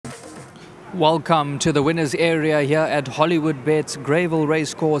Welcome to the winners area here at Hollywoodbets Greyville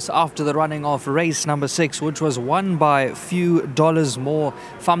Racecourse after the running of race number 6, which was won by a few dollars more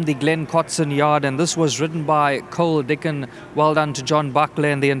from the Glen Cotson yard, and this was ridden by Cole Dickon. Well done to John Buckler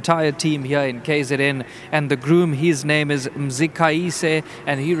and the entire team here in KZN. And the groom, his name is Mzikaise,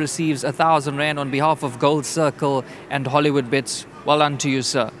 and he receives 1,000 Rand on behalf of Gold Circle and Hollywoodbets. Well done to you,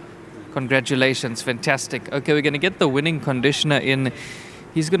 sir. Congratulations, fantastic. Okay, we're going to get the winning conditioner in.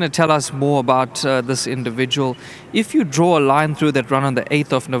 He's going to tell us more about this individual. If you draw a line through that run on the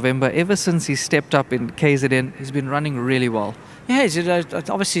 8th of November, ever since he stepped up in KZN, he's been running really well. Yeah,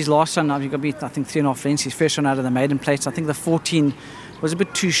 obviously his last run, he got beat, I think, 3.5 lengths. His first run out of the maiden plates. I think the 14 was a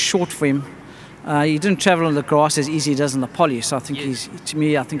bit too short for him. He didn't travel on the grass as easy as he does on the poly. So I think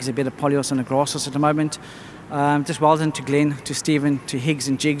I think he's a better poly horse on the grass horse at the moment. Just well done to Glenn, to Stephen, to Higgs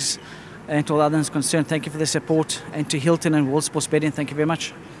and Jigs, and to all others concerned. Thank you for the support, and to Hilton and World Sports Betting, thank you very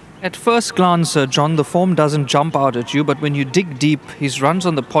much. At first glance, John, the form doesn't jump out at you, but when you dig deep, his runs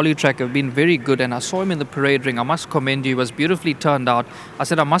on the poly track have been very good, and I saw him in the parade ring. I must commend you. He was beautifully turned out. I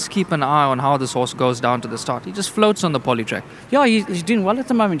said I must keep an eye on how this horse goes down to the start. He just floats on the poly track. Yeah, he's doing well at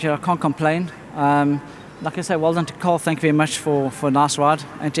the moment. I can't complain. Like I say, well done to Cole. Thank you very much for a nice ride,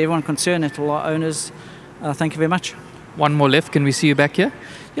 and to everyone concerned, and to all our owners, thank you very much. One more left. Can we see you back here?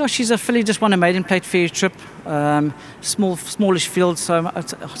 Yeah, she's a filly, just won a maiden plate fair trip. Smallish field, so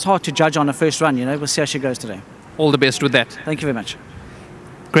it's hard to judge on her first run, you know. We'll see how she goes today. All the best with that. Thank you very much.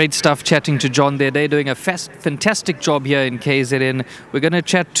 Great stuff chatting to John there. They're doing a fantastic job here in KZN. We're going to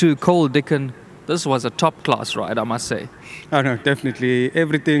chat to Cole Dickon. This was a top-class ride, I must say. Oh no, definitely.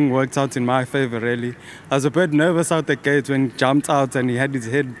 Everything worked out in my favor, really. I was a bit nervous out the gate when he jumped out and he had his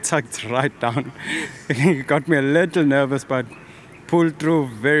head tucked right down. He got me a little nervous, but pulled through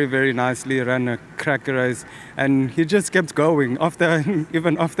very, very nicely, ran a cracker race, and he just kept going.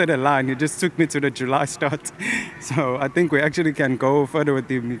 Even after the line, he just took me to the July start. So I think we actually can go further with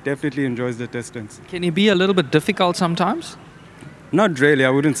him. He definitely enjoys the distance. Can he be a little bit difficult sometimes? Not really, I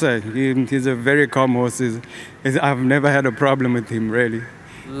wouldn't say. He's a very calm horse. I've never had a problem with him, really.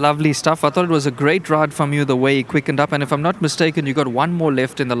 Lovely stuff. I thought it was a great ride from you, the way he quickened up. And if I'm not mistaken, you got one more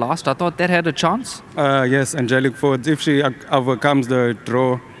left in the last. I thought that had a chance. Yes, Angelic Ford. If she overcomes the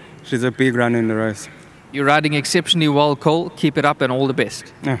draw, she's a big run in the race. You're riding exceptionally well, Cole. Keep it up and all the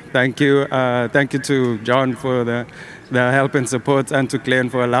best. Thank you. Thank you to John for the help and support, and to Glenn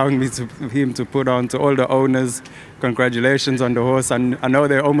for allowing him to put on. To all the owners, congratulations on the horse. And I know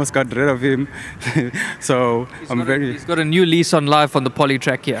they almost got rid of him. So he's got a new lease on life on the poly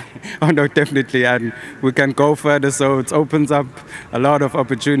track here. Oh no, definitely. And we can go further, so it opens up a lot of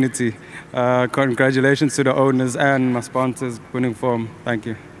opportunity. Congratulations to the owners and my sponsors, winning form. Thank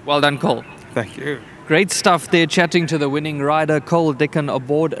you. Well done, Cole. Thank you. Great stuff there, chatting to the winning rider, Cole Dickon,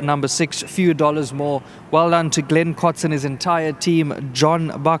 aboard number 6, few dollars more. Well done to Glen Cotson and his entire team,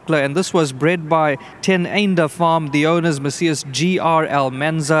 John Buckler. And this was bred by Ten Einde Farm, the owners, Messias G.R.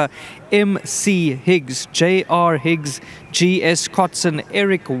 Almanza, M.C. Higgs, J.R. Higgs, G.S. Cotson,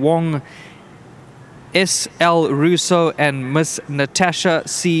 Eric Wong, S.L. Russo, and Miss Natasha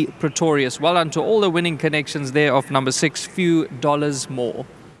C. Pretorius. Well done to all the winning connections there of number 6, few dollars more.